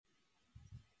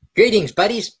Greetings,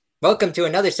 buddies. Welcome to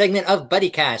another segment of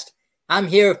BuddyCast. I'm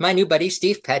here with my new buddy,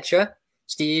 Steve Petra.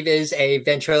 Steve is a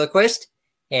ventriloquist,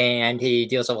 and he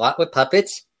deals a lot with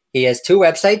puppets. He has two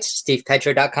websites,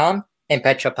 stevepetra.com and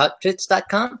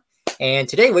petrapuppets.com. And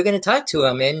today we're going to talk to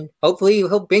him, and hopefully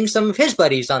he'll bring some of his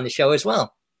buddies on the show as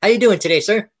well. How you doing today,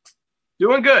 sir?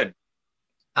 Doing good.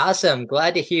 Awesome.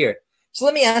 Glad to hear. So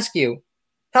let me ask you,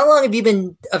 how long have you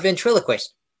been a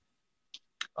ventriloquist?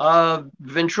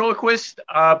 Ventriloquist,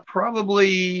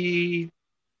 probably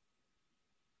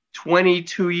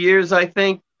 22 years, I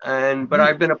think. But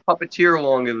I've been a puppeteer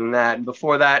longer than that. And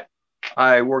before that,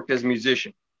 I worked as a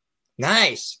musician.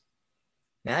 Nice.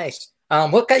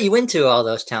 What got you into all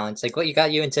those talents? Like, what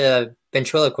got you into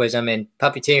ventriloquism and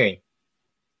puppeteering?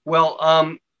 Well,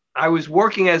 I was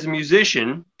working as a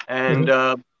musician, and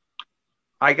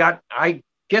I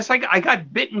guess I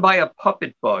got bitten by a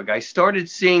puppet bug. I started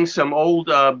seeing some old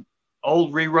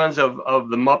reruns of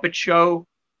the Muppet Show,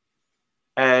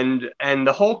 and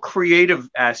the whole creative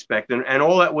aspect and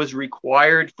all that was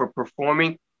required for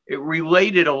performing. It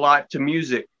related a lot to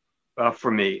music for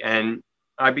me, and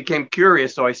I became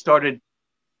curious. So I started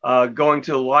going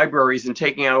to the libraries and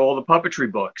taking out all the puppetry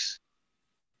books.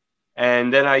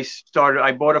 And then I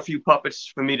bought a few puppets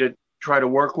for me to try to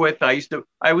work with.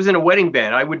 I was in a wedding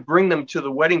band. I would bring them to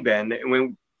the wedding band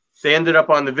when they ended up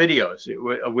on the videos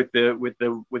with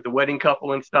the wedding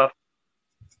couple and stuff.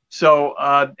 So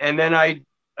and then I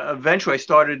eventually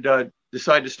decided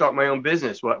to start my own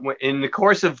business. In the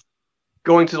course of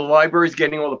going to the libraries,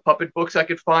 getting all the puppet books I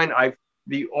could find,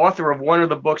 the author of one of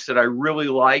the books that I really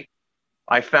liked,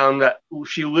 I found that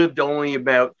she lived only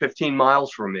about 15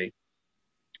 miles from me.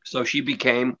 So she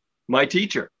became my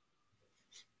teacher.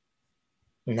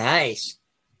 Nice.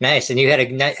 And I take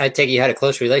it you had a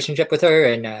close relationship with her,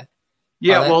 and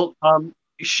yeah. Well,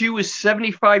 she was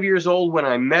 75 years old when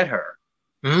I met her,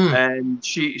 and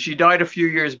she died a few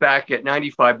years back at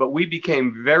 95. But we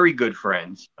became very good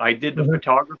friends. I did the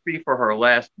photography for her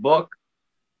last book,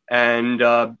 and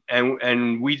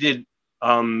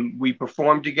we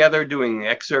performed together doing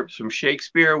excerpts from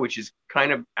Shakespeare, which is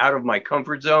kind of out of my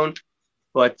comfort zone.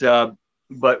 But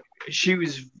she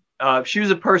was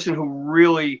a person who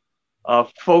really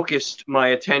focused my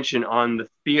attention on the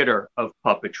theater of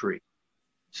puppetry,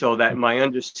 so that my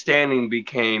understanding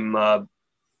became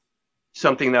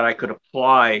something that I could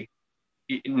apply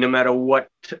no matter what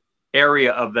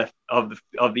area of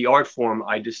the art form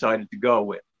I decided to go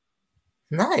with.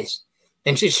 Nice.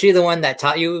 And is she the one that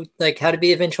taught you like how to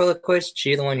be a ventriloquist?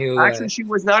 She the one who actually she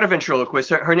was not a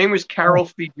ventriloquist. Her name was Carol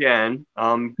Fijan.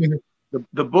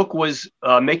 The book was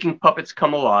Making Puppets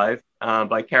Come Alive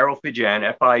by Carol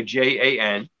Fijan,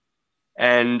 Fijan,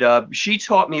 and she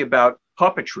taught me about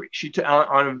puppetry.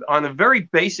 On a very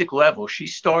basic level. She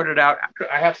started out.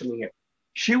 I have something here.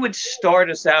 She would start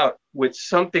us out with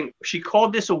something. She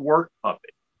called this a work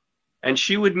puppet, and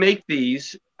she would make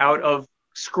these out of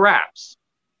scraps.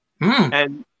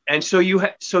 And so you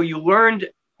learned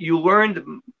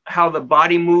how the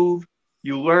body moved.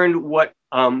 You learned what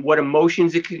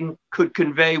emotions it could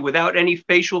convey without any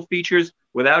facial features,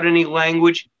 without any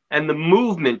language, and the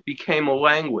movement became a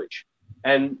language,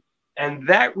 and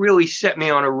that really set me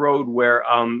on a road where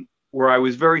I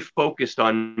was very focused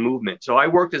on movement. So I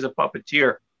worked as a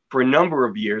puppeteer for a number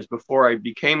of years before I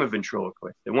became a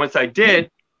ventriloquist, and once I did,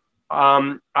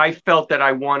 I felt that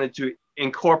I wanted to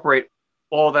incorporate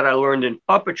all that I learned in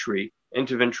puppetry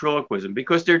into ventriloquism,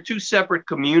 because they're two separate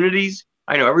communities.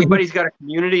 I know everybody's got a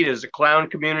community. There's a clown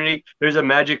community. There's a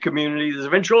magic community. There's a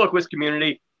ventriloquist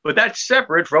community, but that's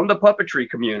separate from the puppetry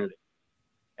community.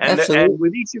 And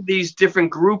with each of these different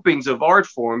groupings of art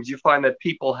forms, you find that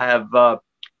people have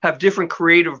different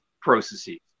creative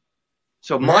processes.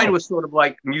 So mine was sort of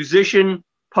like musician,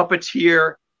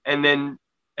 puppeteer, and then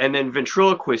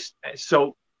ventriloquist.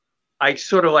 So I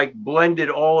sort of like blended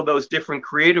all of those different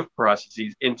creative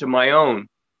processes into my own,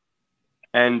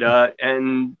 and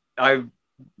I've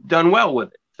done well with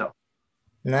it. So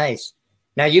nice.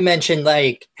 Now you mentioned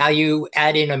like how you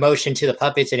add in emotion to the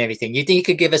puppets and everything. You think you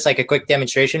could give us like a quick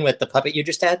demonstration with the puppet you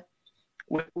just had?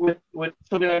 With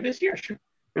something like this? Yeah, sure.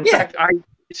 In fact,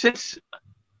 since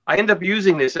I end up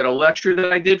using this at a lecture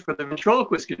that I did for the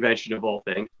ventriloquist convention of all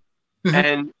things,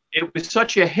 and it was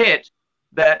such a hit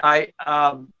that I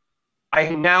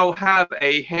now have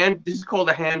a hand. This is called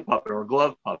a hand puppet or a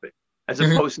glove puppet, as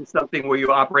opposed to something where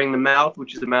you're operating the mouth,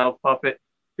 which is a mouth puppet.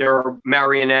 There are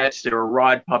marionettes, there are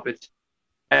rod puppets.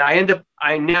 And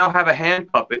I now have a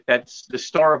hand puppet that's the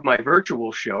star of my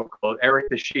virtual show called Eric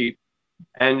the Sheep.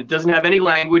 And it doesn't have any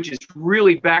language. It's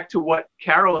really back to what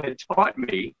Carol had taught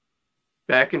me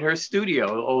back in her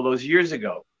studio all those years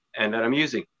ago, and that I'm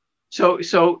using. So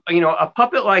a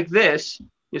puppet like this.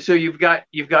 So you've got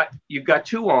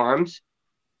two arms,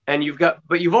 and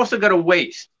but you've also got a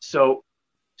waist. So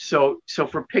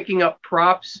for picking up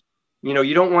props,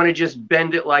 you don't want to just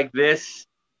bend it like this.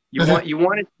 You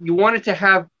want it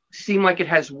to seem like it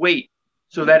has weight,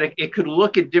 so that it could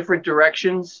look at different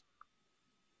directions.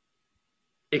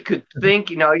 It could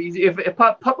think. If a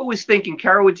puppet was thinking,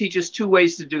 Carol would teach us two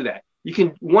ways to do that.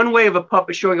 One way of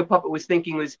showing a puppet was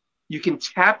thinking was you can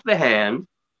tap the hand,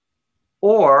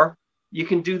 or you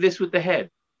can do this with the head.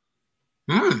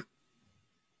 All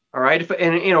right,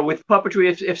 with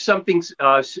puppetry, if something's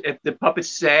if the puppet's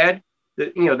sad,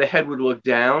 the head would look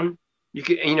down. You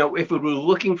could, if it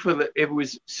was if it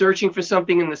was searching for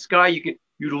something in the sky,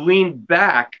 you'd lean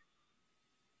back.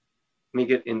 Let me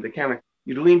get in the camera.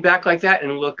 You'd lean back like that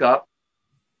and look up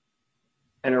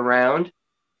and around.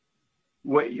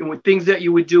 What things that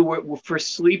you would do for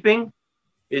sleeping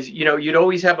is, you'd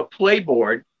always have a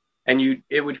playboard, and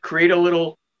it would create a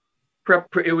little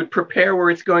it would prepare where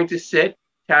it's going to sit.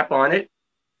 Tap on it.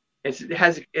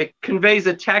 It conveys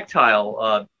a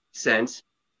tactile sense,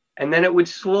 and then it would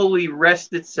slowly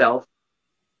rest itself.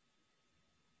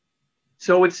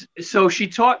 So she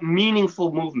taught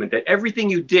meaningful movement. That everything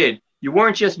you did, you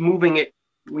weren't just moving it,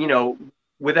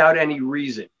 without any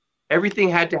reason. Everything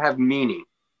had to have meaning.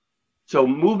 So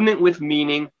movement with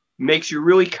meaning makes you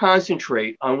really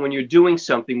concentrate on when you're doing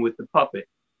something with the puppet,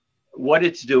 what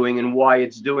it's doing and why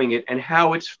it's doing it and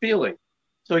how it's feeling.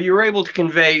 So you're able to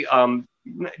convey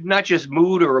not just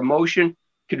mood or emotion,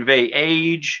 convey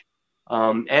age,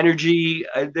 energy.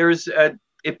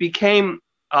 It became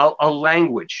a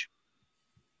language,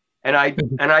 and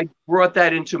I brought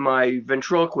that into my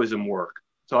ventriloquism work.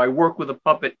 So I work with a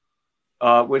puppet.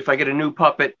 If I get a new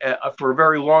puppet for a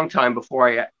very long time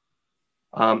before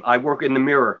I work in the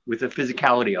mirror with the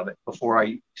physicality of it before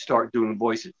I start doing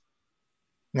voices.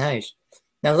 Nice.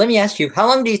 Now, let me ask you, how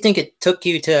long do you think it took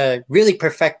you to really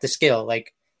perfect the skill?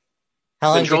 Like,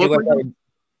 how long did you work on?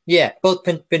 Yeah, both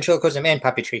ventriloquism and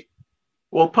puppetry.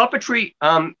 Well, puppetry,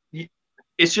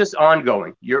 it's just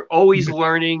ongoing. You're always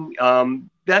learning.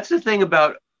 That's the thing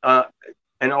about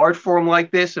an art form like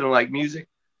this and like music.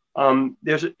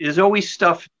 There's always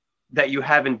stuff that you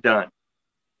haven't done,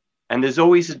 and there's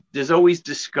always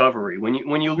discovery.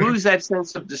 When you lose that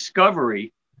sense of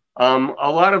discovery, a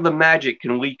lot of the magic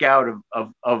can leak out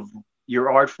of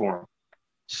your art form.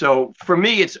 So for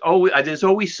me, there's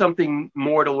always something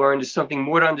more to learn. There's something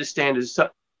more to understand.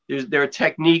 There are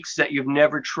techniques that you've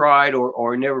never tried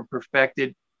or never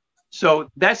perfected. So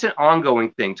that's an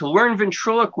ongoing thing. To learn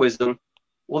ventriloquism,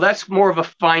 well, that's more of a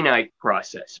finite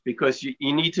process because you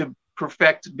need to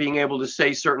perfect being able to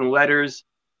say certain letters.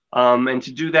 And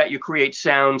to do that, you create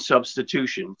sound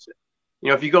substitutions.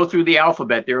 If you go through the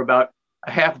alphabet, there are about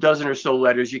a half dozen or so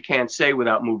letters you can't say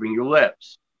without moving your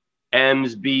lips.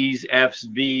 M's, B's, F's,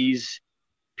 V's,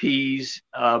 P's,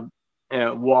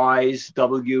 Y's,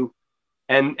 W.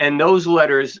 And those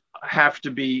letters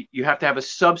you have to have a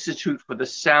substitute for the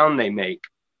sound they make.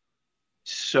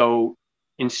 So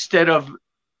instead of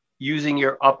using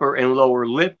your upper and lower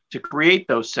lip to create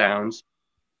those sounds,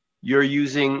 you're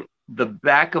using the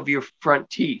back of your front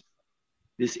teeth.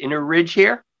 This inner ridge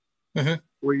here,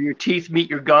 where your teeth meet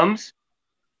your gums,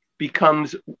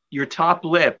 becomes your top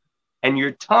lip, and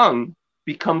your tongue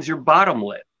becomes your bottom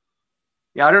lip.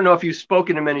 Yeah, I don't know if you've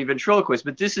spoken to many ventriloquists,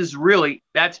 but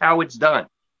that's how it's done.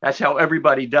 That's how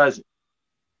everybody does it.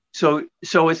 So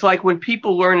it's like when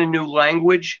people learn a new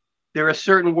language, there are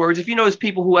certain words. If you notice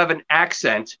people who have an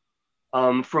accent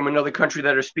from another country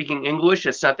that are speaking English,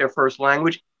 that's not their first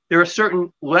language, there are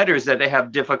certain letters that they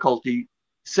have difficulty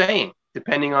saying,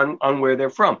 depending on where they're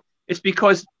from. It's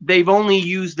because they've only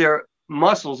used their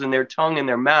muscles in their tongue and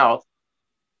their mouth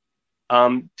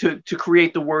to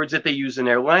create the words that they use in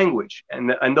their language.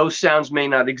 And those sounds may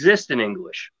not exist in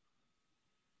English.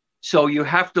 So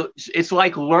it's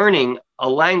like learning a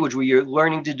language where you're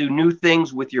learning to do new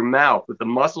things with your mouth, with the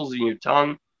muscles in your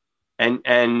tongue. And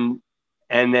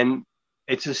then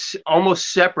it's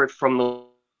almost separate from the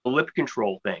lip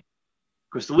control thing.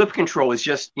 Because the lip control is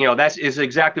just, is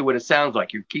exactly what it sounds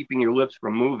like. You're keeping your lips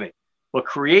from moving. But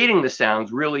creating the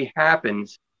sounds really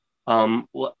happens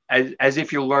as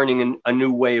if you're learning a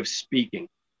new way of speaking.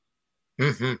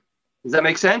 Mm-hmm. Does that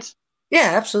make sense?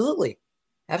 Yeah, absolutely.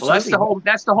 Absolutely. Well,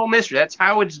 that's the whole mystery. That's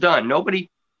how it's done.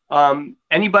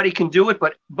 Anybody can do it,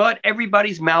 but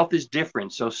everybody's mouth is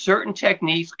different. So certain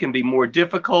techniques can be more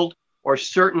difficult, or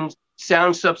certain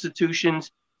sound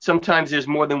substitutions. Sometimes there's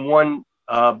more than one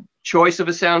choice of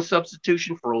a sound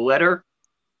substitution for a letter.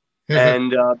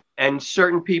 And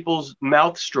certain people's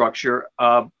mouth structure,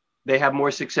 they have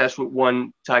more success with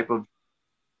one type of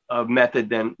method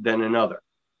than another.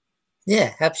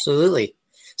 Yeah, absolutely.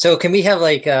 So can we have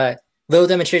like a little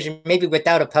demonstration, maybe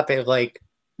without a puppet, like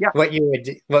Yeah. what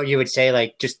you would say,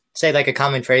 like just say like a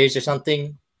common phrase or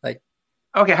something? Like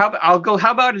Okay. How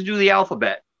about to do the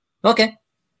alphabet? okay.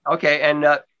 Okay. And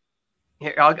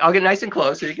here, I'll get nice and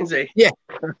close so you can see. Yeah.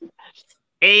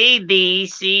 A B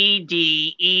C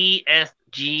D E F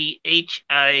G H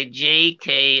I J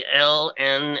K L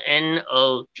M N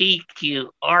O P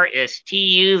Q R S T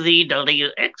U V W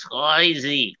X Y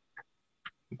Z.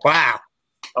 Wow.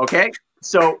 Okay.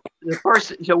 So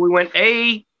we went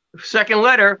A, second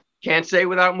letter. Can't say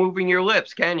without moving your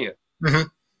lips, can you? Mm-hmm.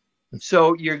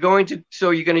 So you're going to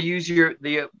use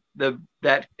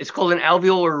that it's called an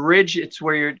alveolar ridge. It's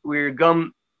where your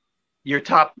gum, your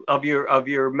top of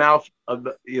your mouth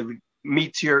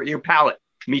meets your palate,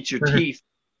 meets your mm-hmm. teeth,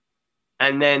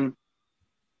 and then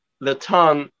the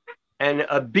tongue. And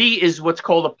a B is what's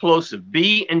called a plosive.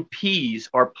 B and P's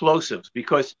are plosives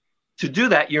because to do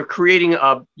that you're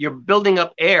building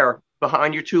up air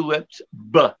behind your two lips,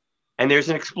 B, and there's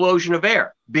an explosion of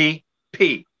air, B,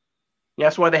 P.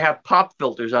 That's why they have pop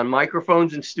filters on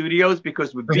microphones in studios,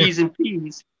 because with B's and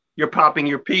P's, you're popping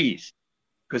your P's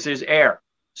because there's air.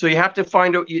 So you have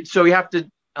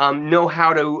to know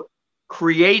how to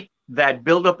create that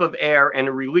buildup of air and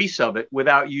a release of it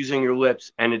without using your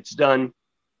lips. And it's done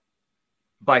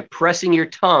by pressing your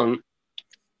tongue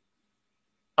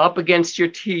up against your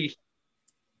teeth.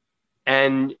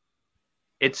 And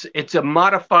it's a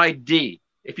modified D.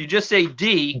 If you just say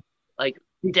D, like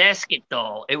Dasket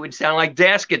Doll, it would sound like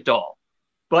Dasket Doll.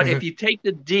 But if you take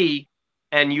the D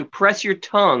and you press your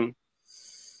tongue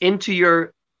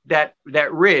into that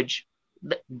ridge,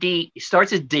 D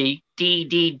starts as D, D,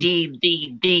 D, D,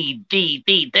 D, D, D,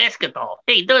 D, Dasket Doll.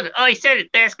 Hey, do it. Oh, I said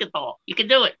it, Dasket Doll. You can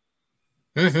do it.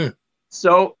 Mm-hmm.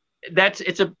 So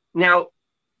now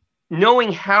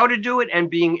knowing how to do it and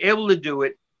being able to do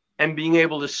it and being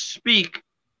able to speak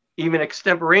even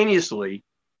extemporaneously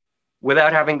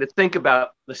without having to think about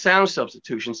the sound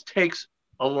substitutions takes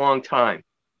a long time.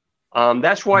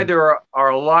 That's why there are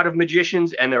a lot of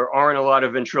magicians and there aren't a lot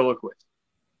of ventriloquists.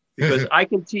 Because I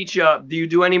can teach. Do you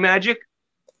do any magic?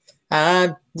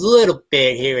 A little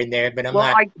bit here and there, but I'm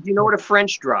not. Do you know what a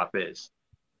French drop is?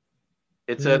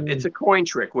 It's a coin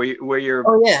trick where you're.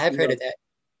 Oh yeah, I've heard of that.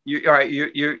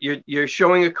 You're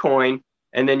showing a coin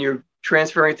and then you're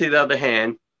transferring to the other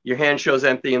hand. Your hand shows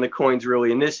empty and the coin's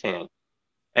really in this hand,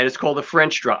 and it's called a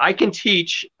French drop. I can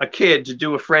teach a kid to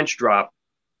do a French drop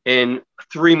in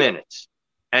 3 minutes,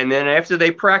 and then after they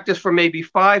practice for maybe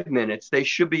 5 minutes, they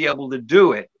should be able to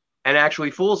do it and actually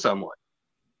fool someone.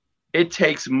 It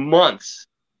takes months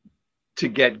to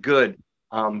get good,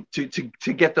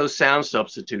 to get those sound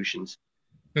substitutions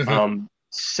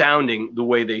sounding the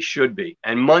way they should be,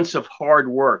 and months of hard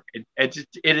work. It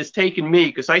has taken me,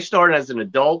 because I started as an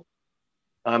adult.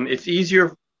 It's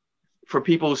easier for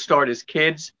people who start as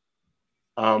kids,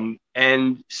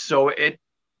 and so it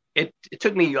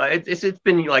took me. It's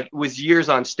been like it was years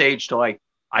on stage till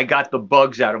I got the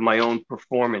bugs out of my own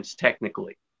performance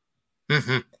technically.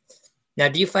 Mm-hmm. Now,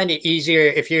 do you find it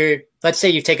easier let's say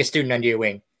you take a student under your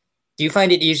wing, do you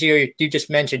find it easier, you just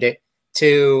mentioned it,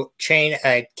 to train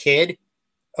a kid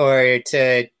or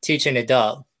to teach an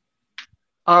adult?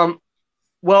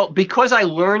 Well, because I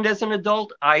learned as an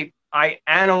adult, I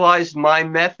analyzed my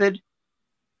method,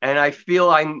 and I feel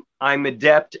I'm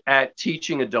adept at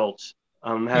teaching adults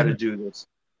how to do this.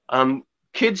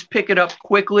 Kids pick it up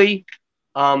quickly,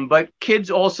 but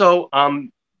kids also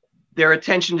their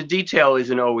attention to detail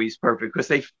isn't always perfect because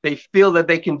they feel that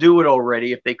they can do it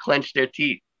already if they clench their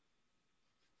teeth.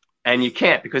 And you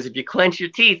can't, because if you clench your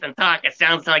teeth and talk, it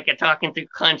sounds like you're talking through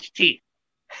clenched teeth.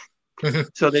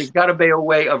 So there's got to be a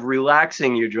way of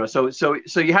relaxing your jaw. So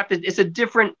you have to. It's a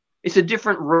different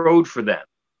road for them,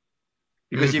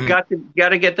 because you've got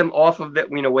to get them off of that.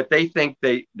 What they think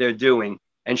they're doing,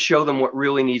 and show them what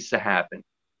really needs to happen.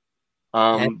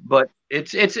 But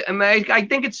I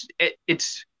think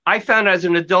it's. I found as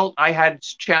an adult I had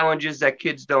challenges that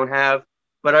kids don't have,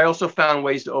 but I also found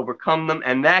ways to overcome them,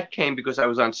 and that came because I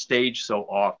was on stage so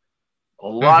often. A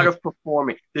lot of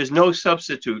performing. There's no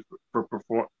substitute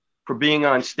for being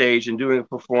on stage and doing a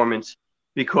performance,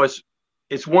 because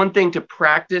it's one thing to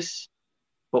practice,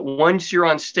 but once you're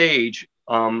on stage,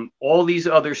 all these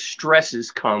other stresses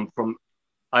come from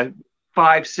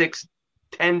 5, 6,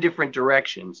 10 different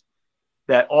directions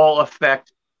that all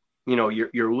affect,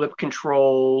 your lip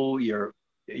control, your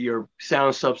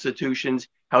sound substitutions,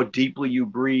 how deeply you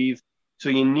breathe. So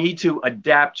you need to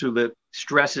adapt to the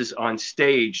stresses on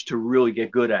stage to really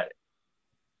get good at it.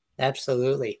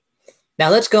 Absolutely.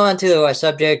 Now let's go on to a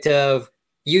subject of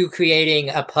you creating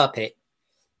a puppet,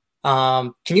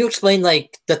 can you explain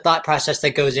like the thought process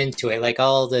that goes into it, like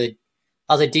all the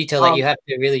detail that you have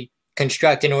to really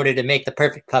construct in order to make the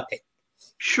perfect puppet?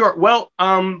 Sure. Well,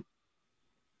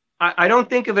 I don't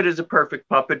think of it as a perfect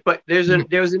puppet, but there's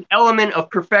an element of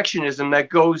perfectionism that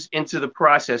goes into the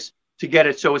process to get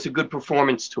it so it's a good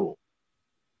performance tool.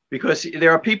 Because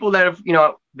there are people that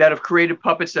have created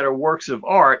puppets that are works of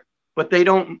art, but they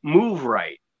don't move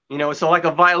right. It's like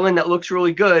a violin that looks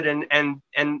really good and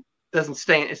doesn't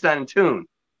stay. It's not in tune.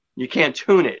 You can't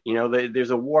tune it.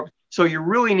 There's a warp. So you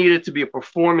really need it to be a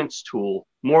performance tool,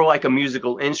 more like a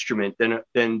musical instrument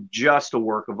than just a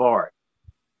work of art.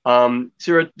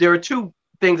 So there are two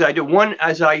things I do. One,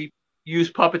 as I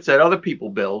use puppets that other people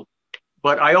build,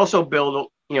 but I also build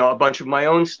a bunch of my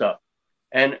own stuff.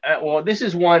 And this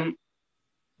is one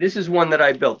that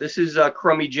I built. This is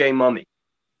Crummy J Mummy,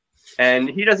 and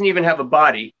he doesn't even have a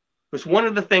body. Because one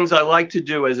of the things I like to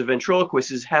do as a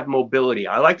ventriloquist is have mobility.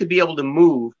 I like to be able to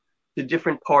move to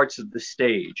different parts of the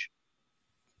stage.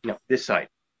 This side,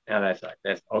 now that side.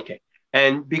 That's okay.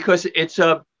 And because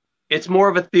it's more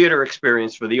of a theater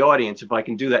experience for the audience if I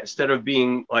can do that instead of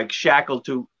being like shackled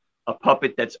to a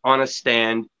puppet that's on a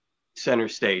stand center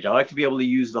stage. I like to be able to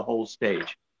use the whole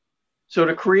stage. So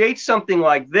to create something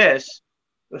like this,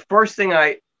 the first thing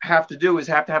I have to do is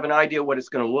have to have an idea what it's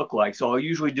going to look like. So I'll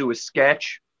usually do a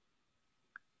sketch.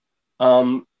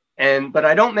 But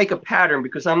I don't make a pattern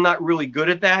because I'm not really good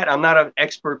at that. I'm not an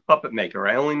expert puppet maker.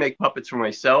 I only make puppets for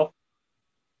myself.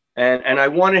 And I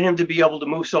wanted him to be able to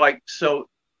move. So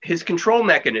his control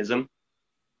mechanism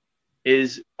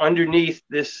is underneath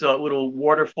this little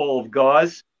waterfall of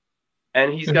gauze.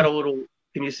 And he's got a little,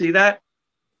 can you see that?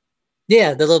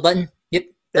 Yeah, the little button. Yep.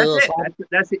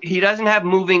 That's it. He doesn't have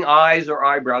moving eyes or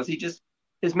eyebrows.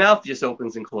 His mouth just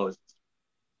opens and closes.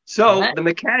 So the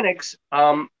mechanics,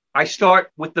 I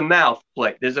start with the mouth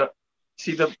plate.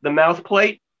 See the mouth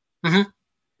plate? Mm-hmm.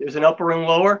 There's an upper and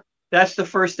lower. That's the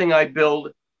first thing I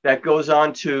build that goes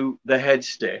onto the head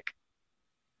stick.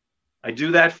 I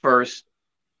do that first,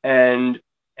 and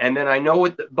then I know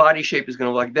what the body shape is going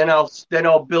to look like. Then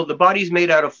I'll build. The body's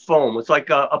made out of foam. It's like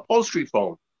a upholstery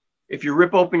foam. If you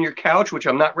rip open your couch, which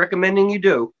I'm not recommending you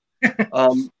do,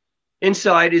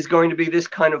 inside is going to be this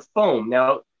kind of foam.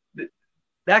 Now,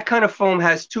 that kind of foam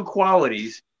has two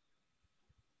qualities,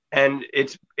 and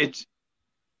it's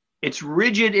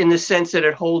rigid in the sense that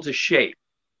it holds a shape.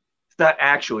 It's not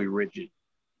actually rigid,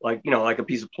 like a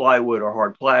piece of plywood or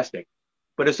hard plastic,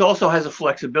 but it also has a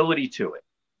flexibility to it.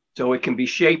 So it can be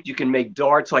shaped. You can make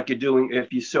darts like you're doing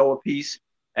if you sew a piece,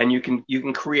 and you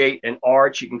can create an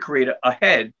arch. You can create a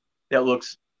head that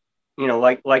looks,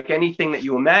 like anything that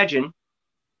you imagine.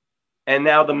 And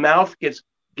now the mouth gets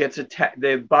attached.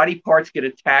 The body parts get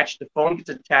attached. The foam gets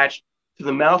attached to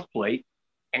the mouth plate.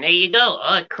 And there you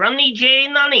go. Crummy J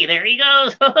Mummy. There he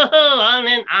goes.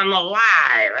 I'm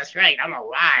alive. That's right. I'm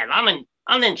alive.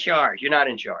 I'm in charge. You're not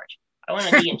in charge. I want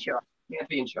to be in charge. You can't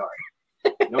be in charge.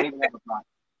 You don't even have a body.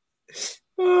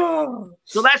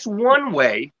 So that's one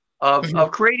way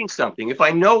of creating something. If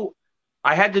I know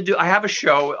I have a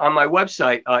show on my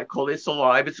website called It's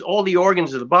Alive. It's all the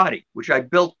organs of the body, which I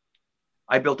built.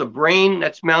 I built a brain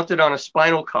that's mounted on a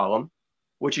spinal column,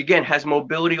 which again has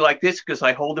mobility like this because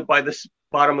I hold it by the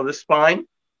bottom of the spine,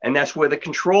 and that's where the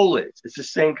control is. It's the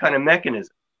same kind of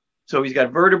mechanism. So he's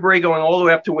got vertebrae going all the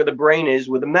way up to where the brain is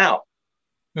with the mouth.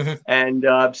 Mm-hmm. And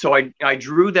so I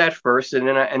drew that first, and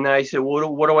then I said,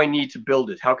 well, what do I need to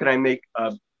build it? How can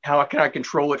I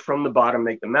control it from the bottom,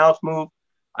 make the mouth move?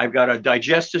 I've got a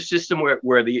digestive system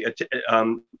where the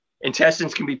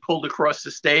intestines can be pulled across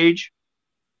the stage,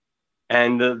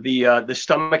 and the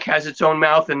stomach has its own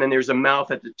mouth, and then there's a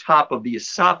mouth at the top of the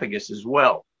esophagus as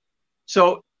well.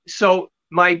 So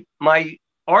my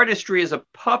artistry as a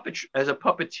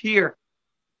puppeteer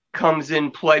comes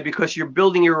in play because you're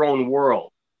building your own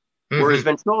world, whereas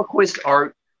ventriloquists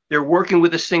they're working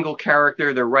with a single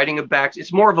character, they're writing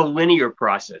it's more of a linear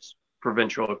process for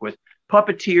ventriloquists.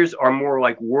 Puppeteers are more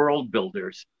like world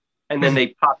builders, and then they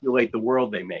populate the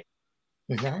world they make.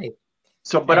 Right.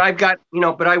 So, but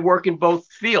I work in both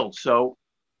fields. So,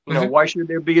 why should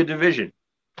there be a division?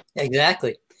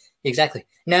 Exactly.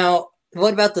 Now,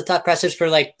 what about the thought process for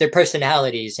like their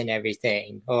personalities and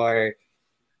everything, or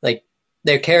like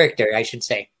their character, I should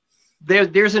say?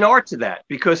 There's an art to that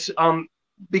because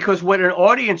what an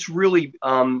audience really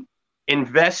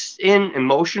invests in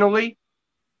emotionally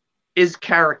is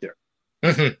character.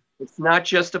 Mm-hmm. It's not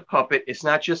just a puppet. It's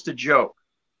not just a joke.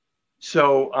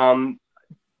 So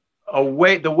the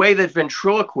way that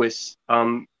ventriloquists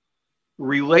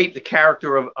relate the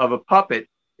character of a puppet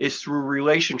is through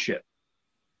relationship.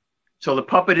 So the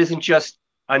puppet isn't just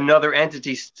another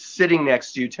entity sitting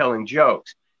next to you telling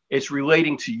jokes. It's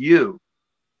relating to you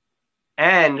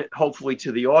and hopefully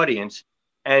to the audience.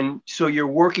 And so you're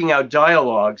working out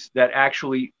dialogues that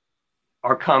actually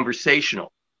are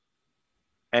conversational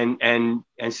and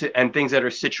things that are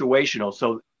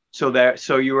situational.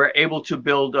 So you are able to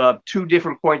build two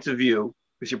different points of view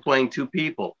because you're playing two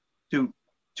people, two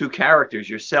characters,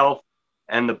 yourself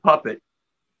and the puppet.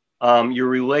 You're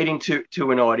relating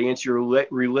to an audience. You're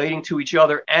relating to each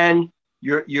other, and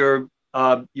you're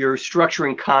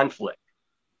structuring conflict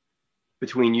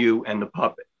between you and the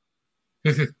puppet.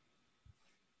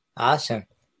 Awesome.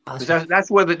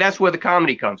 That's where the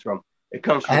comedy comes from. It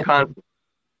comes from conflict.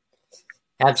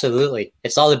 Absolutely,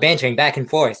 it's all the bantering back and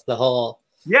forth. The whole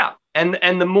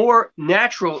and the more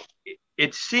natural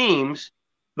it seems,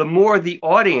 the more the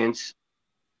audience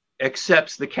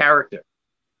accepts the character.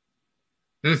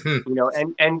 You know,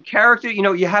 and character, you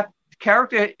know, you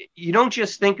don't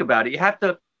just think about it. You have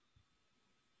to,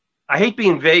 I hate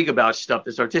being vague about stuff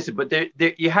that's artistic, but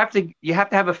you have to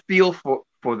have a feel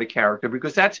for the character,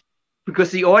 because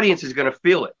the audience is going to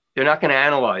feel it. They're not going to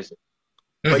analyze it.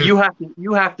 But you have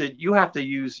to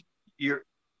use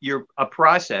a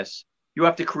process. You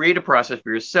have to create a process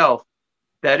for yourself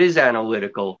that is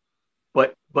analytical,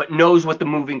 but knows what the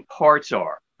moving parts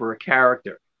are for a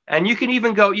character. And you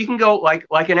can go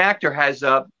like an actor has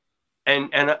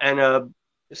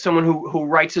someone who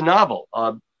writes a novel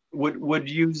would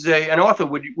use an author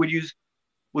would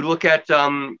look at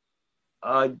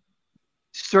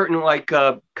certain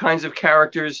kinds of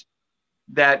characters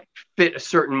that fit a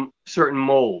certain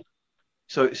mold.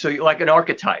 So like an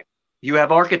archetype. You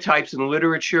have archetypes in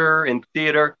literature and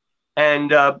theater,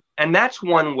 and that's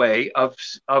one way of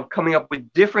coming up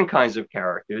with different kinds of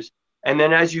characters. And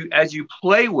then as you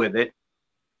play with it,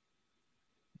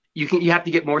 you have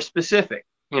to get more specific.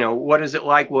 You know, what is it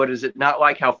like? What is it not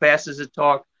like? How fast does it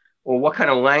talk? Or what kind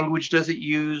of language does it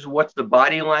use? What's the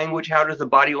body language? How does the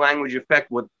body language affect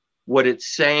what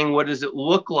it's saying? What does it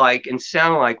look like and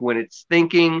sound like when it's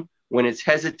thinking, when it's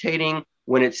hesitating,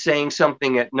 when it's saying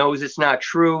something that knows it's not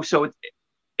true? So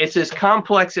it's as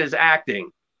complex as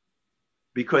acting,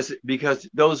 because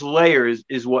those layers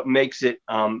is what makes it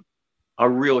a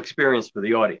real experience for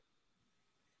the audience.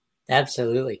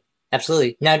 Absolutely.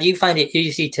 Now, do you find it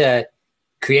easy to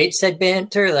create said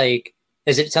banter? Like,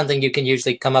 is it something you can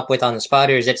usually come up with on the spot,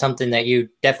 or is it something that you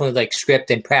definitely script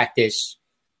and practice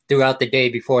throughout the day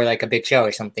before a big show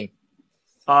or something?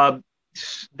 That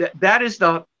is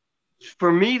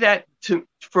for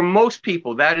most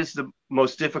people, that is the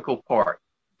most difficult part.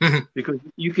 Because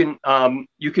you can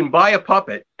buy a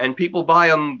puppet, and people buy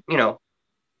them,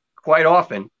 quite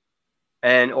often.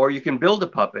 Or you can build a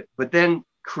puppet, but then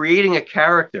creating a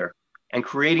character and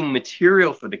creating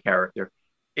material for the character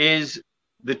is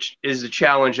the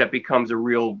challenge that becomes a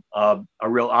real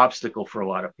obstacle for a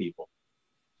lot of people.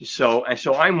 So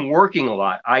I'm working a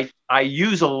lot. I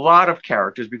use a lot of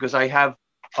characters because I have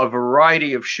a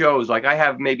variety of shows. Like I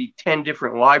have maybe 10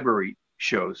 different library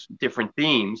shows, different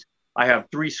themes. I have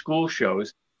 3 school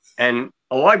shows, and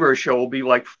a library show will be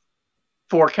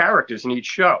 4 characters in each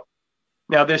show.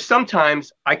 Now, there's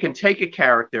sometimes I can take a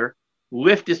character,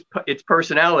 lift its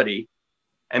personality,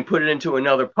 and put it into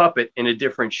another puppet in a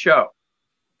different show,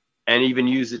 and even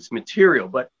use its material.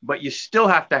 But you still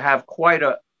have to have quite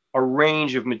a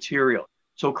range of material.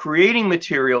 So creating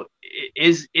material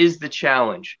is the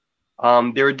challenge.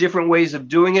 There are different ways of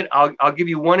doing it. I'll give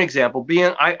you one example.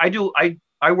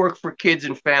 I work for kids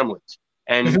and families,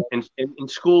 and in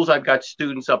schools I've got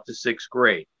students up to 6th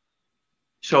grade.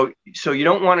 So you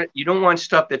don't want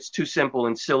stuff that's too simple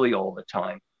and silly all the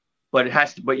time, but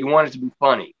you want it to be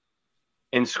funny.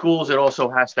 In schools, it also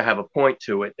has to have a point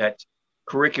to it that's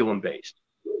curriculum based.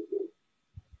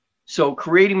 So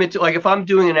creating it, if I'm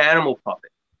doing an animal puppet,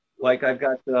 I've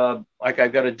got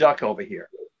a duck over here.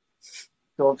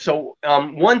 So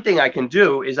one thing I can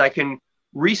do is I can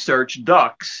research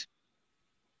ducks,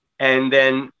 and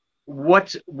then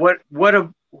what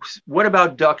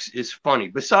about ducks is funny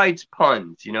besides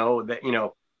puns?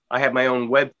 I have my own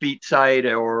web feet site,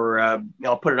 or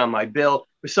I'll put it on my bill.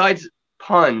 Besides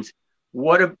puns,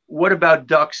 what about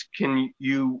ducks can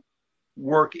you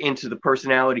work into the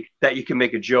personality that you can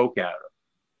make a joke out of?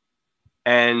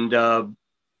 And I'll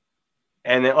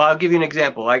give you an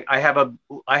example. I have a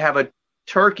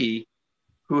turkey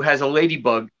who has a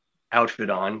ladybug outfit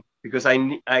on because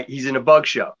he's in a bug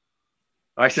show.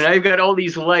 All right, so now you've got all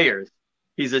these layers.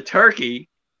 He's a turkey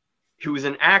who is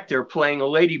an actor playing a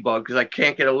ladybug because I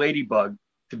can't get a ladybug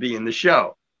to be in the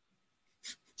show.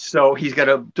 So he's got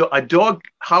a dog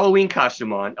Halloween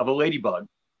costume on of a ladybug.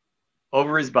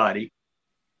 over his body.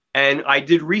 And I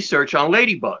did research on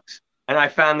ladybugs. And I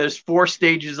found there's 4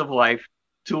 stages of life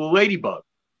to a ladybug.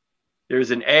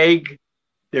 There's an egg,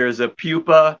 there's a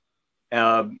pupa,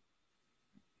 and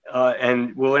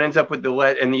it ends up with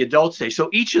the adult stage. So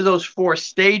each of those 4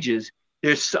 stages,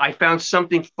 I found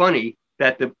something funny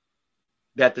that the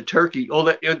turkey,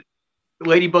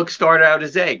 ladybugs start out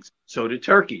as eggs. So do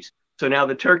turkeys. So now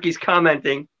the turkey's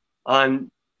commenting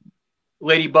on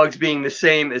ladybugs being the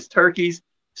same as turkeys.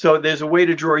 So there's a way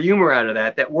to draw humor out of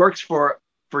that works for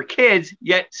kids,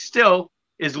 yet still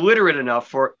is literate enough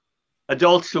for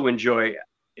adults to enjoy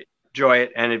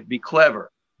it and it'd be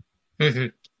clever. Mm-hmm.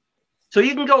 So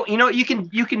you can go,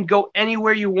 you can go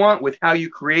anywhere you want with how you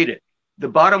create it. The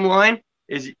bottom line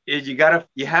is you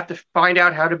have to find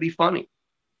out how to be funny.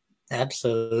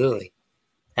 Absolutely.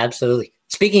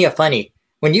 Speaking of funny,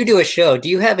 when you do a show, do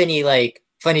you have any like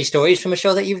funny stories from a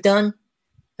show that you've done?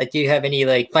 Like, do you have any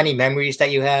like funny memories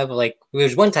that you have? Like, there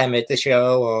was one time at the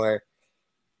show, or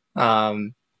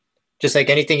just like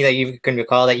anything that you can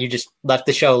recall that you just left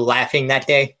the show laughing that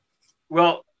day?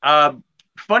 Well,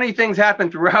 funny things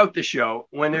happen throughout the show.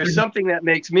 When there's something that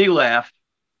makes me laugh,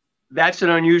 that's an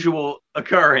unusual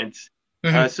occurrence.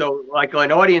 Mm-hmm. So, like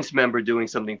an audience member doing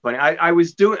something funny. I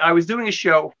was doing a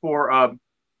show for a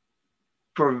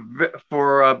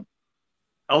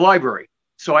library.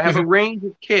 So I have a range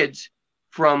of kids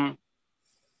from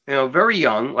very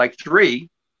young, like 3,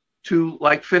 to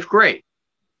like 5th grade,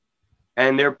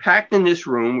 and they're packed in this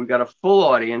room. We've got a full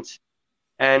audience,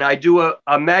 and I do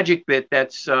a magic bit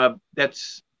that's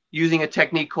using a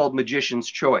technique called magician's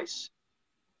choice,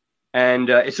 and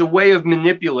it's a way of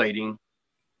manipulating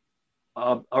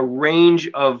a range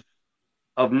of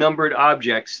numbered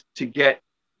objects to get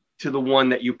to the one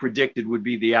that you predicted would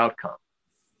be the outcome,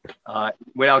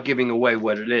 without giving away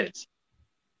what it is.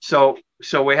 So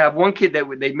we have one kid that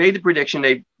they made the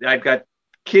prediction. I've got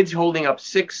kids holding up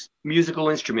 6 musical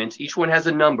instruments. Each one has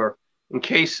a number. In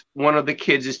case one of the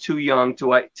kids is too young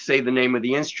to say the name of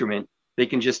the instrument, they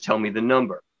can just tell me the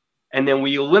number. And then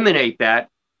we eliminate that.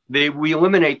 We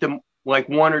eliminate them like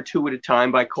 1 or 2 at a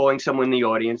time by calling someone in the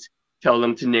audience, tell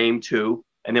them to name 2,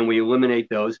 and then we eliminate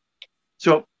those.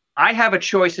 So I have a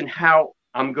choice in how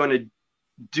I'm going to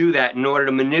do that in order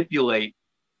to manipulate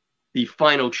the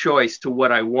final choice to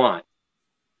what I want.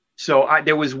 So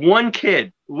there was one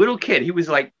kid, little kid. He was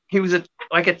like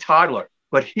a toddler,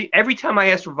 but every time I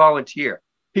asked for volunteer,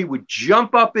 he would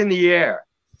jump up in the air,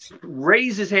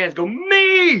 raise his hands, go,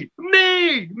 me,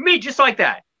 just like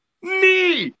that,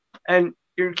 me. And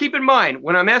keep in mind,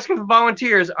 when I'm asking for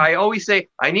volunteers, I always say,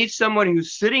 I need someone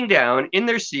who's sitting down in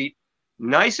their seat,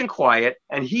 nice and quiet,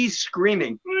 and he's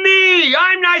screaming, me,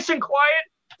 I'm nice and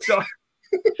quiet.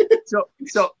 So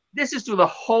this is through the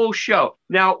whole show.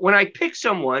 Now, when I picked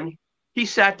someone, he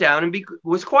sat down and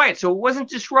was quiet, so it wasn't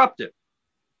disruptive.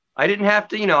 I didn't have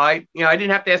to, I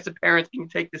didn't have to ask the parents, can you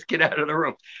take this kid out of the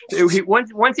room?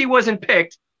 Once he wasn't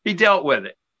picked, he dealt with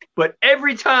it. But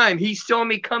every time he saw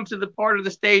me come to the part of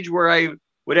the stage where I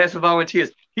would ask for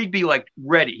volunteers, he'd be like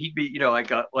ready. He'd be,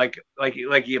 like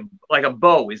a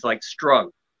bow is like strung.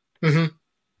 Mm-hmm.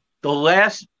 The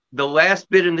last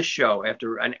bit in the show,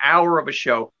 after an hour of a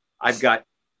show, I've got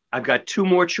 2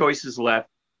 more choices left.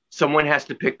 Someone has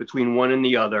to pick between one and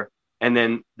the other, and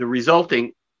then the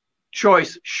resulting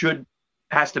choice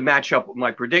has to match up with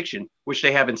my prediction, which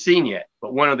they haven't seen yet,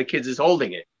 but one of the kids is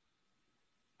holding it.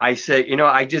 I say,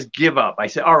 I just give up. I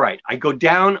say, all right. I go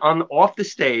down off the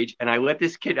stage and I let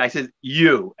this kid, I said,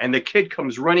 you, and the kid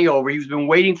comes running over. He's been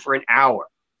waiting for an hour.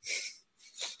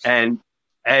 And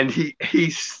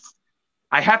he's,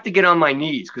 I have to get on my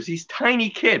knees because he's a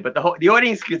tiny kid, but the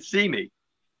audience could see me.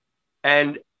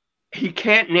 And he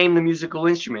can't name the musical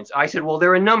instruments. I said, well,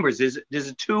 there are numbers. There's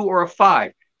a 2 or a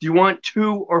 5. Do you want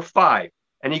 2 or 5?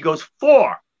 And he goes,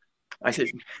 4. I said,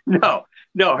 no.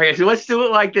 I said, let's do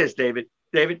it like this, David.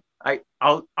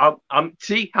 I'll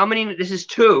see how many. This is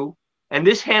 2, and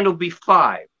this hand will be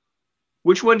 5.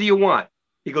 Which one do you want?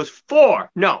 He goes,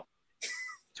 4. No,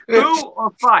 2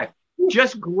 or 5.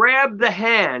 Just grab the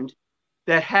hand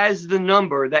that has the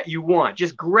number that you want.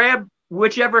 Just grab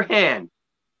whichever hand.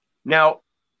 Now,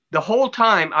 the whole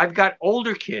time I've got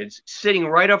older kids sitting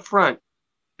right up front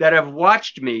that have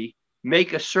watched me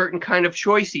make a certain kind of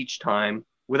choice each time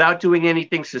without doing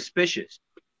anything suspicious.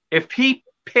 If he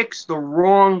picks the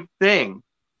wrong thing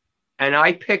and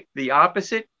I pick the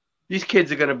opposite, these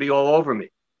kids are going to be all over me.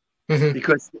 Mm-hmm.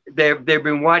 Because they've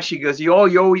been watching. He goes,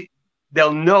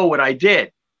 they'll know what I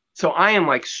did. So I am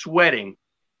like sweating.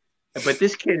 But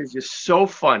this kid is just so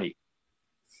funny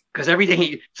because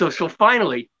everything so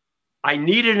finally I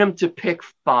needed him to pick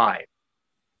 5.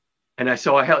 And I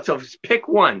held, so pick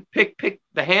one, pick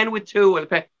the hand with two or the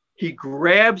pen. He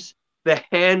grabs the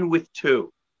hand with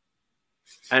two.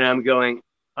 And I'm going,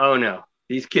 oh no,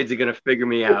 these kids are going to figure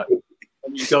me out.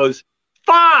 And he goes,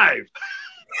 5.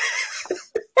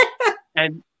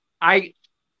 And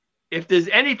if there's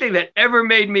anything that ever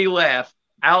made me laugh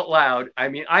out loud, I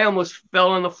mean, I almost fell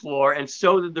on the floor, and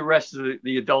so did the rest of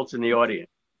the adults in the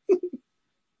audience.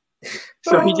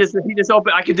 So he just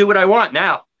opened, I can do what I want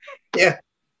now. Yeah.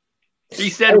 He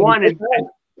said one and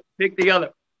picked the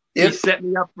other. Yep. He set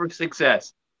me up for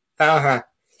success. Uh-huh.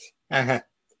 Uh-huh.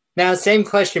 Now, same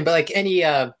question, but like any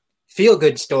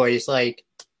feel-good stories, like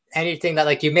anything that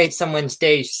like you made someone's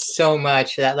day so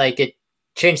much that like it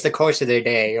changed the course of their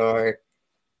day, or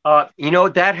you know,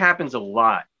 that happens a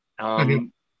lot.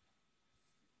 And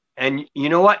you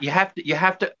know what? You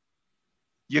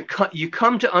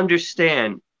come to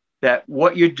understand that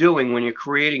what you're doing when you're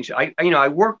creating. I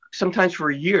work sometimes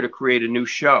for a year to create a new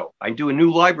show. I do a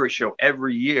new library show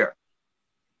every year.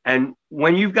 And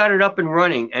when you've got it up and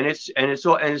running and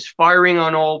it's firing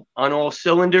on all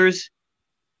cylinders,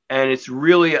 and it's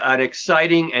really an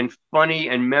exciting and funny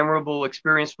and memorable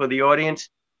experience for the audience,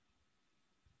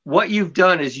 what you've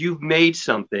done is you've made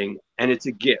something and it's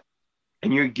a gift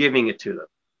and you're giving it to them.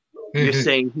 Mm-hmm. You're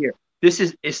saying, here,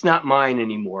 it's not mine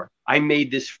anymore. I made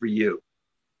this for you.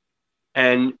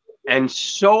 And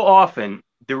so often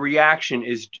the reaction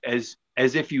is as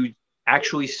if you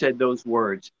actually said those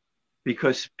words,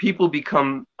 because people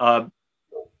become,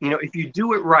 if you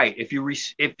do it right, if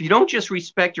you don't just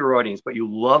respect your audience, but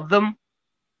you love them,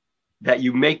 that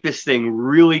you make this thing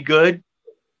really good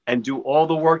and do all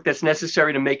the work that's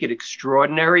necessary to make it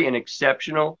extraordinary and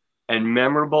exceptional and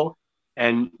memorable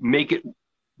and make it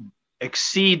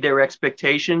exceed their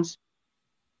expectations,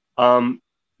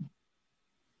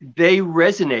 they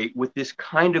resonate with this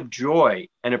kind of joy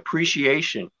and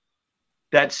appreciation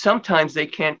that sometimes they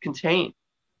can't contain.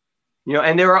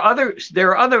 And there are other,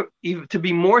 to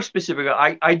be more specific,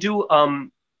 I've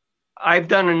done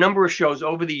a number of shows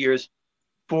over the years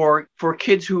for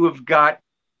kids who have got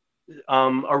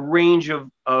a range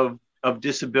of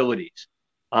disabilities,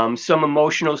 some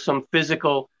emotional, some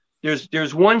physical.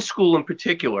 There's one school in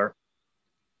particular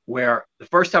where the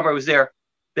first time I was there,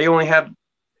 they only have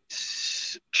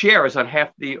chairs on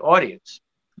half the audience.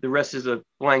 The rest is a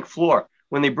blank floor.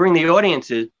 When they bring the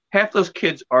audiences, half those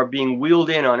kids are being wheeled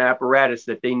in on apparatus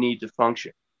that they need to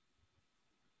function.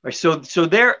 Right, so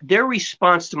their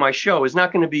response to my show is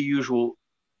not going to be usual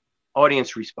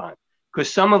audience response,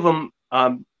 because some of them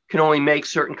can only make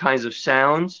certain kinds of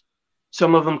sounds.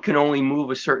 Some of them can only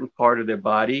move a certain part of their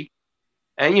body.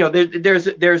 And there's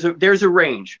a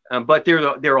range, but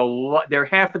there are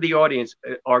half of the audience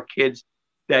are kids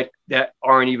that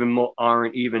aren't mobile.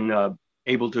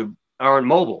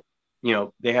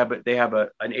 They have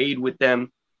an aid with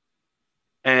them.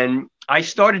 And I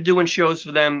started doing shows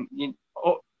for them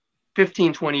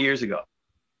 15, 20 years ago.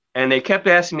 And they kept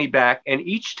asking me back. And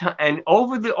each time, and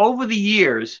over the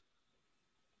years,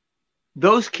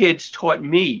 those kids taught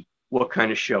me what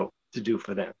kind of show to do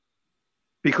for them.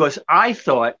 Because I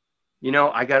thought,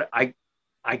 I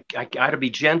got to be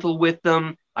gentle with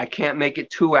them. I can't make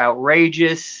it too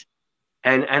outrageous.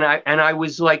 And I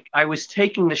was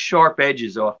taking the sharp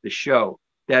edges off the show.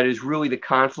 That is really the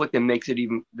conflict that makes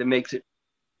it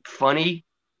funny.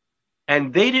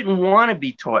 And they didn't want to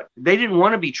be taught. They didn't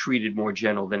want to be treated more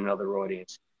gentle than another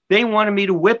audience. They wanted me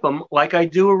to whip them like I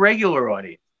do a regular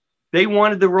audience. They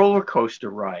wanted the roller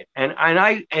coaster ride. And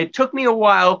it took me a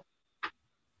while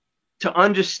to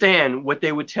understand what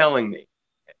they were telling me.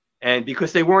 And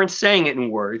because they weren't saying it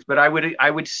in words, but I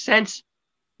would sense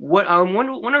what I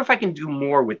wonder if I can do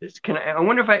more with this. I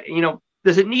wonder if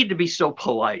does it need to be so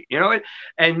polite?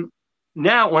 And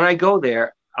now when I go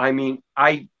there,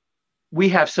 we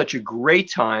have such a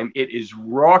great time. It is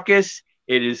raucous,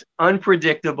 it is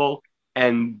unpredictable,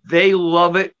 and they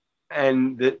love it.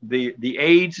 And the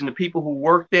aides and the people who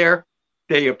work there,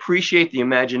 they appreciate the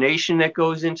imagination that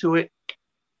goes into it.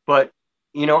 But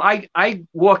I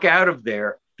walk out of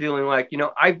there feeling like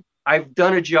I've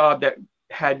done a job that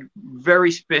had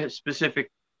very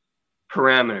specific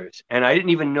parameters, and I didn't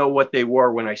even know what they were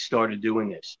when I started doing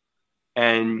this.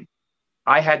 And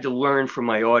I had to learn from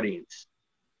my audience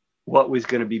what was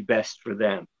going to be best for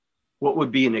them, what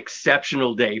would be an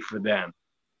exceptional day for them.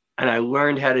 And I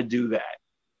learned how to do that.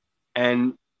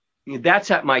 And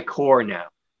that's at my core now,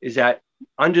 is that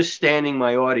understanding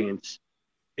my audience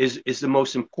is the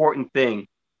most important thing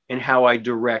in how I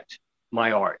direct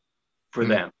my art for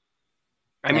them.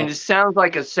 I mean, it sounds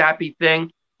like a sappy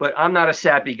thing, but I'm not a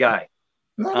sappy guy.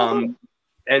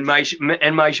 and my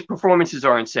performances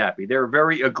aren't sappy. They're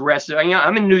very aggressive.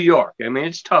 I'm in New York. I mean,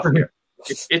 it's tough here.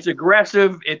 It's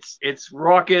aggressive. It's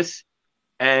raucous,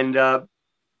 and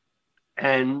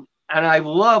I've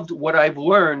loved what I've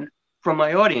learned from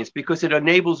my audience, because it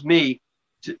enables me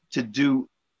to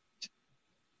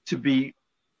be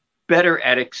better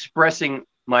at expressing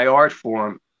my art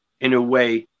form in a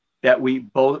way that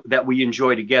we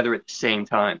enjoy together at the same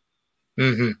time.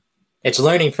 Mm-hmm. It's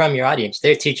learning from your audience.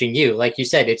 They're teaching you. Like you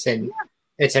said, it's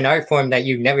an art form that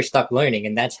you never stop learning,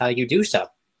 and that's how you do so.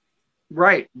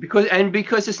 Right.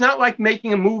 Because it's not like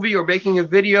making a movie or making a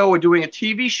video or doing a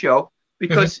TV show,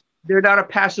 because they're not a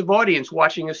passive audience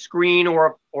watching a screen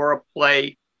or a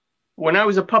play. When I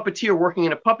was a puppeteer working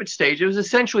in a puppet stage, it was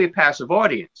essentially a passive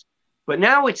audience. But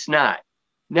now it's not.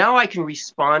 Now I can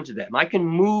respond to them. I can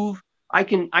move. I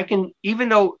can, even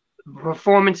though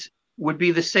performance would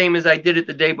be the same as I did it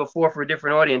the day before for a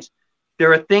different audience,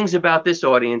 there are things about this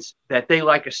audience that they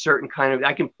like a certain kind of,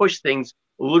 I can push things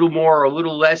a little more or a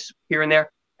little less here and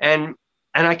there. And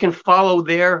I can follow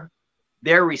their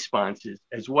responses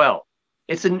as well.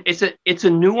 It's a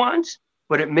nuance,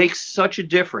 but it makes such a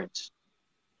difference.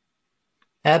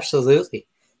 Absolutely.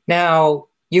 Now,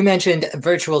 you mentioned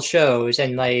virtual shows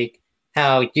and like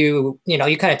how you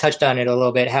kind of touched on it a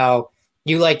little bit, how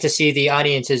you like to see the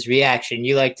audience's reaction.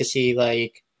 You like to see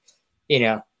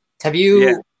have you...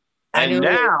 Yeah. And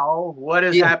now what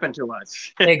has happened to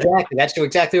us? Exactly. That's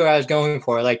exactly what I was going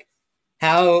for. Like,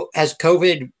 how has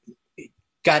COVID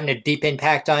gotten a deep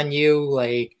impact on you?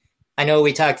 Like, I know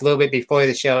we talked a little bit before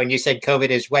the show and you said COVID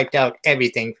has wiped out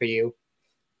everything for you.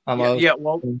 Almost. Yeah.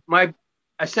 Well,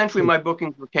 essentially my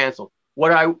bookings were canceled.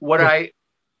 What I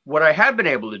have been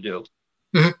able to do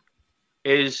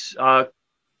is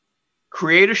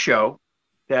create a show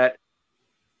that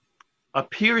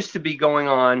appears to be going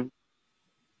on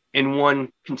in one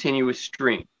continuous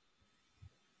stream.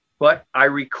 But I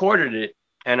recorded it,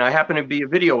 and I happen to be a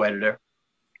video editor,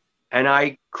 and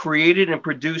I created and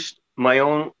produced my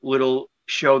own little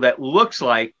show that looks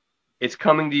like it's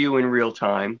coming to you in real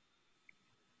time.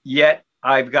 Yet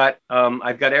I've got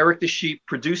Eric the Sheep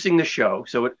producing the show,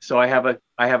 so I have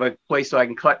a place so I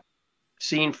can cut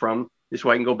scene from. This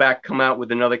way I can go back, come out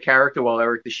with another character while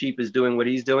Eric the Sheep is doing what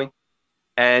he's doing.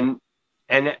 But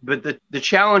the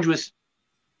challenge was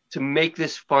to make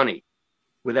this funny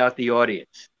without the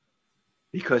audience,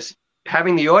 because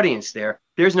having the audience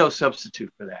there's no substitute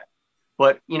for that.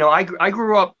 But I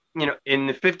grew up in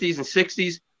the 50s and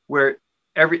 60s where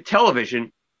every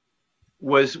television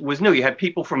was new. You had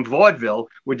people from vaudeville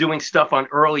were doing stuff on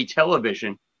early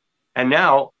television, and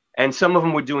some of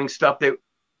them were doing stuff that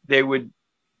they would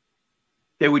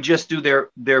just do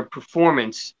their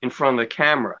performance in front of the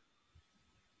camera.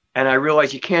 And I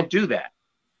realized you can't do that.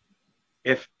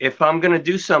 If I'm going to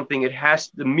do something,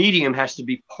 the medium has to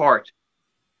be part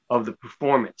of the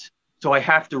performance. So I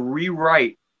have to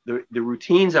rewrite the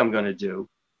routines I'm going to do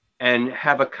and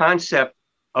have a concept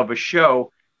of a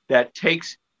show that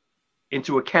takes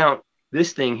into account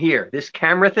this thing here. This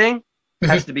camera thing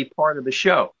has to be part of the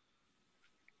show,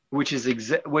 which was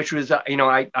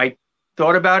I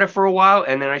thought about it for a while,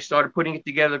 and then I started putting it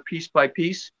together piece by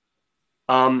piece.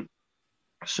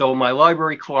 So my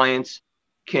library clients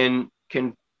can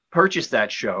purchase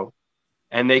that show,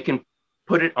 and they can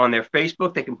put it on their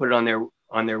Facebook. They can put it on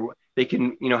their. They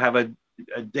can have a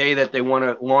day that they want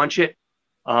to launch it.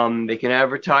 They can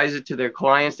advertise it to their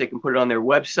clients. They can put it on their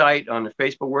website, on their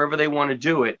Facebook, wherever they want to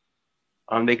do it.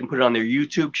 They can put it on their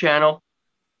YouTube channel.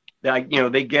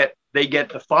 They get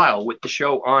the file with the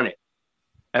show on it,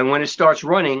 and when it starts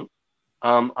running,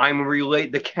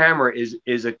 the camera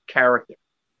is a character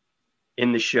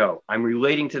in the show. I'm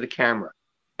relating to the camera,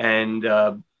 and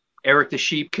Eric the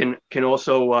Sheep can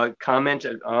also comment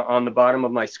on the bottom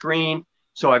of my screen.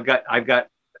 So I've got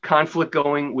conflict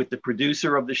going with the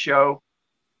producer of the show.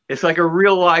 It's like a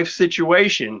real life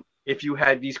situation if you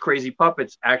had these crazy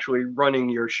puppets actually running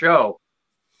your show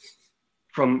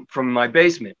from my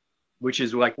basement, which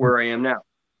is like where I am now.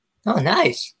 Oh,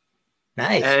 nice.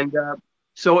 And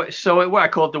so I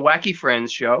call it the Wacky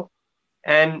Friends show,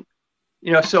 and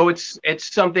so it's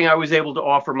something I was able to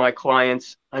offer my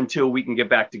clients until we can get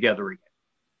back together again.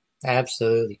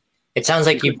 Absolutely. It sounds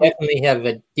like you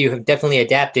have definitely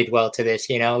adapted well to this.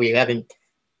 You haven't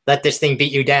let this thing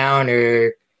beat you down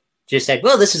or just said,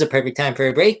 well, this is a perfect time for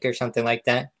a break or something like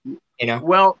that.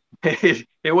 Well,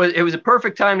 it was a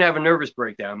perfect time to have a nervous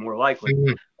breakdown, more likely.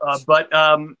 But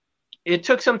it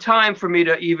took some time for me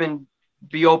to even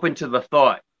be open to the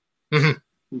thought,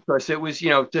 because it was,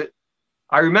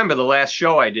 I remember the last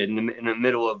show I did in the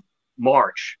middle of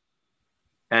March,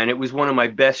 and it was one of my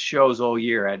best shows all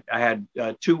year. I had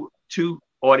two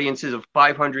audiences of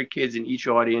 500 kids in each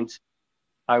audience.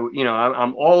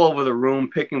 I'm all over the room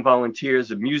picking volunteers.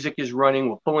 The music is running.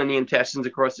 We're pulling the intestines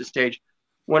across the stage.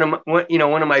 One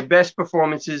of my best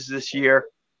performances this year.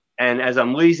 And as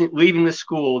I'm leaving the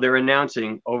school, they're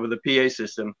announcing over the PA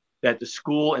system that the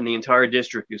school and the entire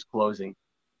district is closing.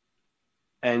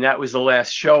 And that was the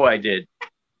last show I did.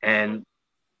 And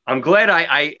I'm glad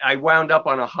I wound up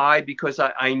on a high, because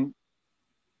I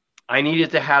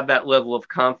needed to have that level of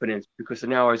confidence, because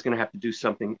now I was going to have to do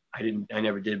something I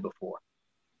never did before.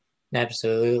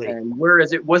 Absolutely. And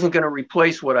whereas it wasn't going to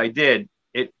replace what I did,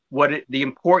 the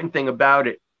important thing about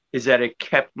it is that it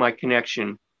kept my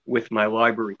connection with my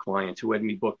library clients who had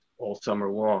me booked all summer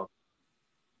long,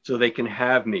 so they can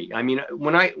have me. I mean,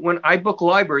 when I book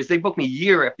libraries, they book me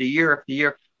year after year after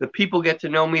year. The people get to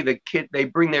know me. They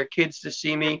bring their kids to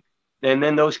see me, and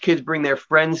then those kids bring their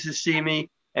friends to see me.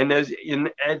 And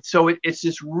so it's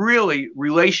this really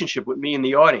relationship with me and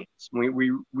the audience.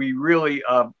 We really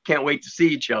can't wait to see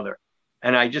each other,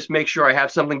 and I just make sure I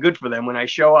have something good for them when I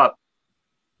show up.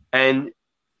 And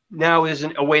now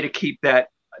isn't a way to keep that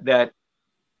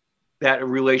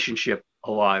relationship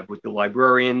alive with the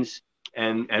librarians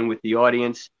and with the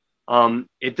audience.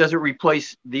 It doesn't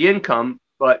replace the income,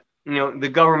 but the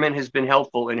government has been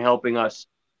helpful in helping us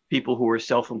people who are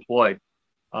self-employed,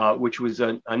 which was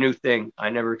a new thing I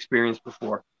never experienced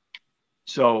before.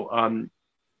 So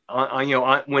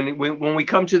when we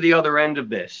come to the other end of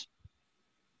this,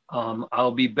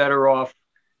 I'll be better off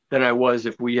than I was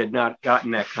if we had not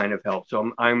gotten that kind of help.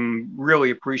 So I'm really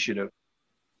appreciative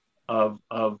of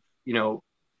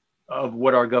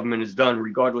what our government has done,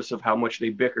 regardless of how much they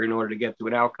bicker in order to get to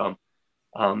an outcome.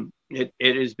 It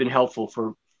has been helpful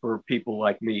for people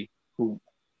like me who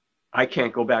I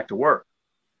can't go back to work.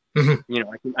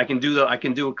 Mm-hmm. I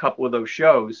can do a couple of those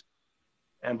shows,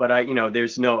 but I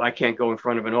can't go in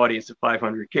front of an audience of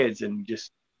 500 kids and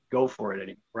just go for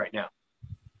it right now.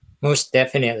 Most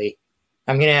definitely.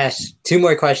 I'm going to ask two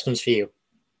more questions for you.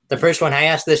 The first one, I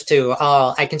asked this to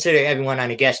I consider everyone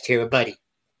on a guest here a buddy,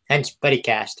 hence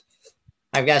BuddyCast.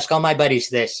 I've asked all my buddies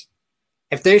this.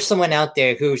 If there's someone out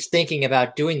there who's thinking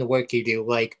about doing the work you do,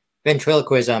 like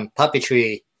ventriloquism,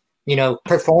 puppetry,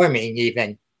 performing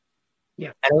even.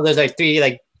 Yeah. I know those are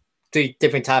three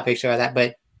different topics or that,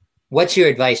 but what's your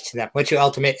advice to them? What's your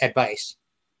ultimate advice?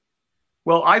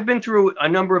 Well, I've been through a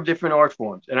number of different art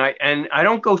forms, and I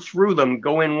don't go through them,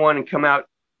 go in one and come out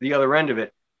the other end of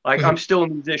it. Like, mm-hmm. I'm still a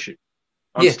musician.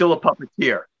 I'm still a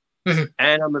puppeteer, mm-hmm.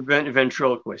 and I'm a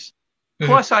ventriloquist.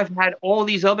 Mm-hmm. Plus, I've had all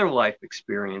these other life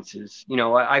experiences.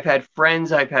 I've had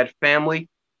friends, I've had family.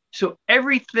 So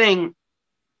everything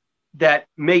that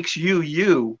makes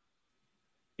you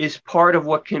is part of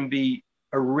what can be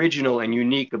original and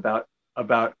unique about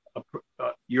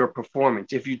your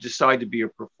performance, if you decide to be a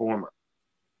performer.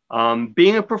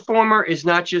 Being a performer is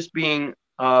not just being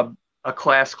a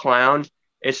class clown.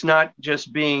 It's not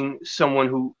just being someone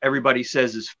who everybody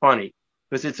says is funny,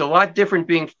 because it's a lot different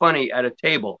being funny at a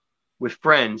table with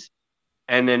friends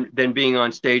and then being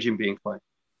on stage and being funny,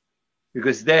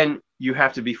 because then you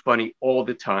have to be funny all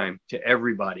the time to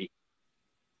everybody,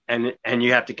 and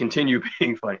you have to continue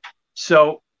being funny.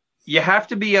 So you have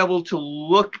to be able to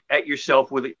look at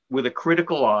yourself with a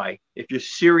critical eye if you're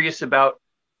serious about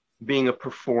being a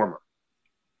performer.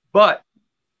 But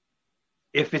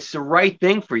if it's the right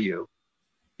thing for you,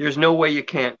 there's no way you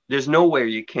can't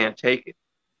take it.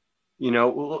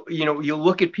 You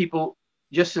look at people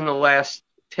just in the last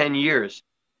 10 years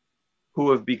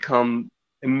who have become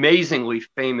amazingly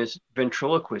famous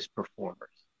ventriloquist performers.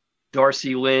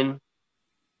 Darcy Lynn,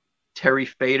 Terry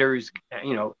Faders,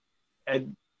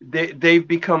 they've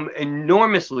become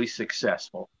enormously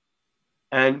successful,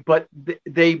 but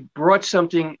they brought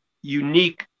something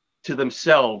unique to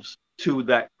themselves to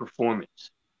that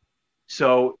performance.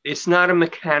 So it's not a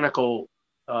mechanical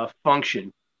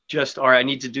function. Just, all right, I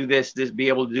need to do this, be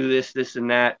able to do this, and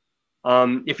that.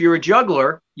 If you're a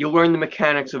juggler, you learn the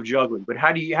mechanics of juggling. But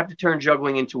how do you have to turn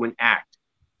juggling into an act?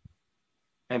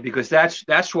 And because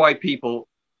that's why people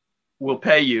will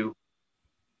pay you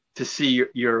to see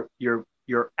your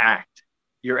act.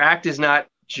 Your act is not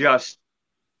just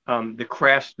the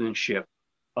craftsmanship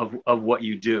of what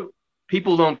you do.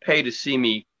 People don't pay to see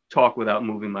me talk without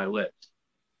moving my lips.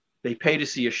 They pay to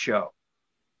see a show.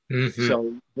 Mm-hmm.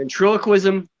 So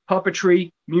ventriloquism,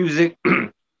 puppetry, music,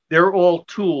 they're all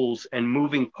tools and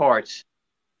moving parts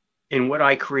in what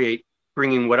I create,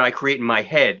 bringing what I create in my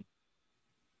head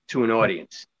to an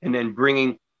audience. And then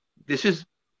this is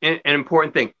an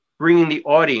important thing, bringing the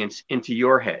audience into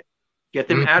your head. Get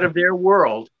them out of their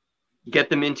world, get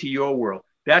them into your world.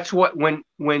 That's what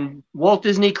when Walt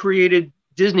Disney created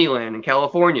Disneyland in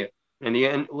California in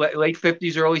the late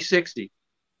 50s, early 60s,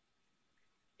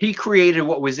 he created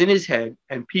what was in his head,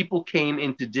 and people came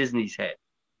into Disney's head.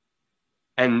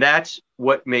 And that's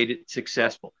what made it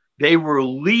successful. They were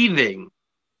leaving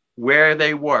where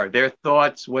they were, their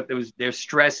thoughts, their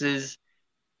stresses,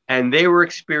 and they were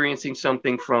experiencing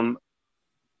something from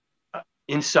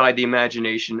inside the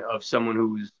imagination of someone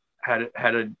who's had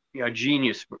a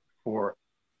genius for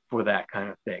that kind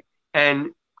of thing.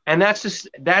 And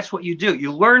that's what you do.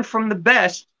 You learn from the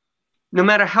best, no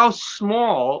matter how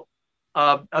small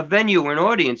a venue or an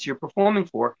audience you're performing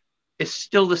for. It's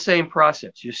still the same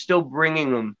process. You're still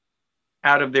bringing them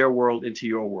out of their world into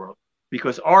your world,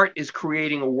 because art is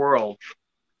creating a world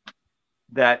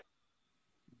that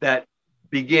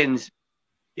begins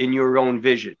in your own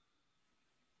vision.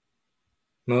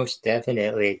 Most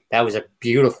definitely. That was a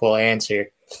beautiful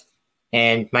answer.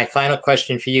 And my final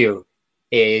question for you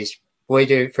is,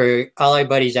 for all our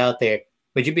buddies out there,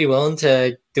 would you be willing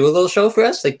to do a little show for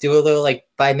us? Like do a little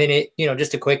 5-minute,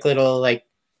 just a quick little little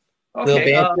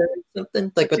banter or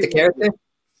something like with the character?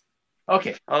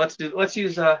 Okay. Let's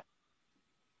use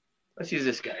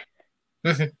this guy.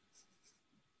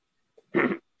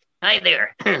 Hi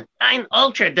there. I'm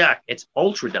Ultra Duck. It's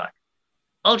Ultra Duck.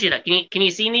 Ultra Duck. Can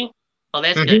you see me? Oh,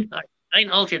 that's good. Right.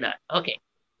 I'm Ultra Duck. Okay.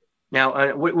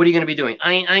 Now, what are you going to be doing?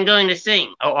 I'm going to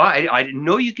sing. Oh, I didn't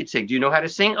know you could sing. Do you know how to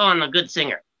sing? Oh, I'm a good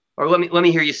singer. Or let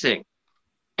me hear you sing.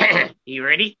 You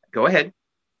ready? Go ahead.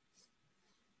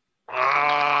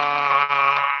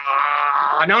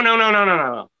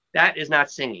 No. That is not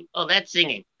singing. Oh, that's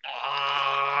singing.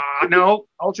 No,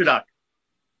 Ultra Duck.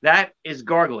 That is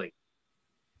gargling.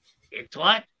 It's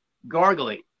what?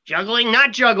 Gargling. Juggling?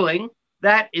 Not juggling.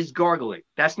 That is gargling.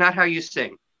 That's not how you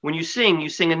sing. When you sing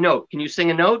a note. Can you sing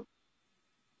a note?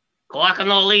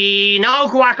 Guacamole. No,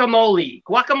 guacamole.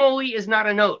 Guacamole is not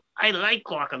a note. I like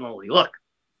guacamole. Look,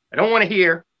 I don't want to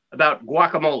hear about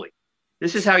guacamole.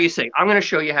 This is how you sing. I'm going to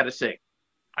show you how to sing.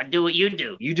 I do what you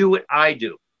do. You do what I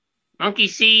do. Monkey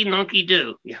see, monkey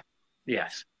do. Yeah.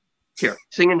 Yes. Here,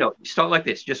 sing a note. You start like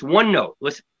this. Just one note.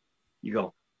 Listen. You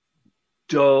go,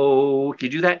 do. Can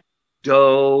you do that?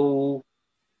 Do.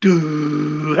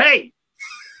 Do. Hey!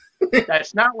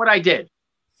 That's not what I did.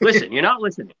 Listen, you're not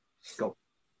listening. Go,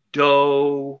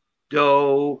 do,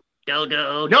 do. Do,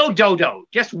 do. No, do, do.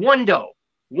 Just one do.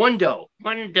 One do.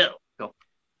 One do. Go,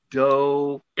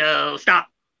 do. Do. Stop.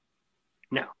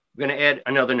 Now, we're going to add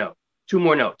another note. 2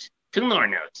 more notes. 2 more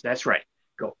notes. That's right.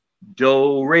 Go,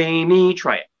 do, re, mi.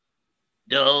 Try it.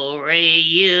 Do, re,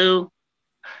 you.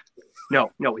 No,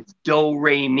 it's do,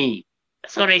 re, mi.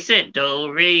 That's what I said.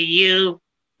 Do, re, you.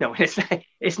 No,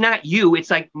 it's not you. It's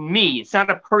like me. It's not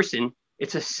a person.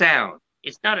 It's a sound.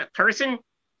 It's not a person?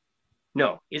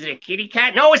 No. Is it a kitty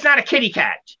cat? No, it's not a kitty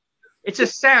cat. It's a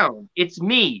sound. It's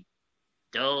me.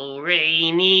 Do,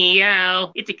 re, mi,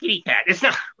 ow. It's a kitty cat. It's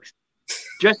not.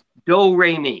 Just do,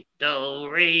 re, mi. Do,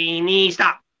 re, mi.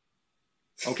 Stop.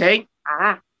 Okay?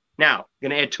 Uh-huh. Now, I'm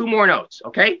going to add 2 more notes.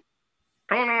 Okay?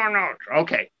 2 more notes.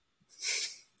 Okay.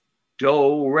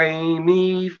 Do, re,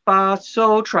 mi, fa,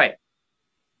 so. Try it.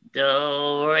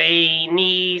 Do, re,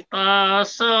 mi, fa,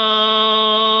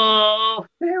 so.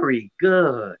 Very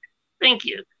good. Thank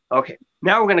you. Okay.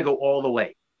 Now we're going to go all the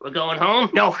way. We're going home?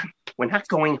 No, we're not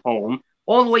going home.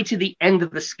 All the way to the end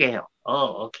of the scale.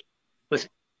 Oh, okay. Listen.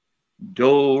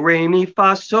 Do, re, mi,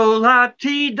 fa, sol, la,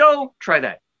 ti, do. Try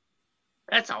that.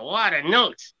 That's a lot of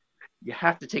notes. You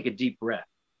have to take a deep breath.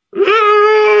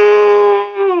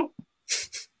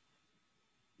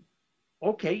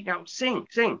 Okay, now sing.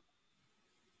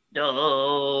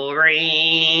 Do,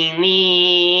 re,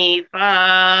 mi,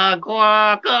 fa,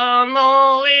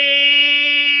 guacamole.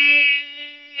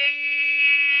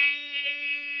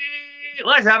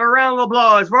 Let's have a round of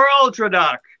applause for Ultra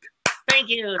Duck. Thank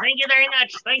you. Thank you very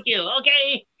much. Thank you.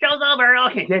 Okay, show's over.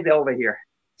 Okay, get over here.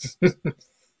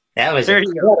 That was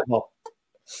incredible.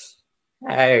 All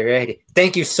righty.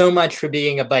 Thank you so much for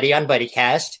being a buddy on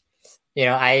BuddyCast.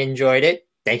 I enjoyed it.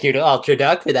 Thank you to Ultra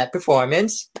Duck for that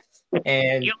performance.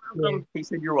 And you're welcome. He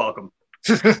said you're welcome.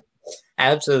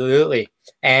 Absolutely.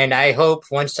 And I hope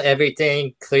once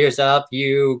everything clears up,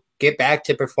 you get back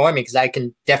to performing, because I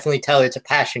can definitely tell it's a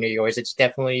passion of yours. It's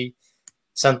definitely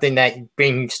something that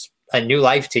brings a new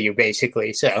life to you,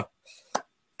 basically. So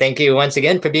thank you once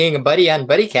again for being a buddy on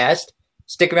BuddyCast.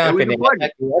 Stick around for a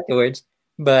minute afterwards.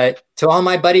 But to all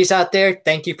my buddies out there,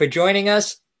 thank you for joining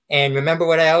us. And remember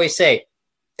what I always say,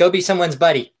 go be someone's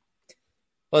buddy.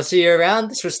 We'll see you around.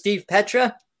 This was Steve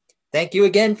Petra. Thank you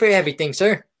again for everything,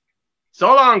 sir.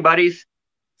 So long, buddies.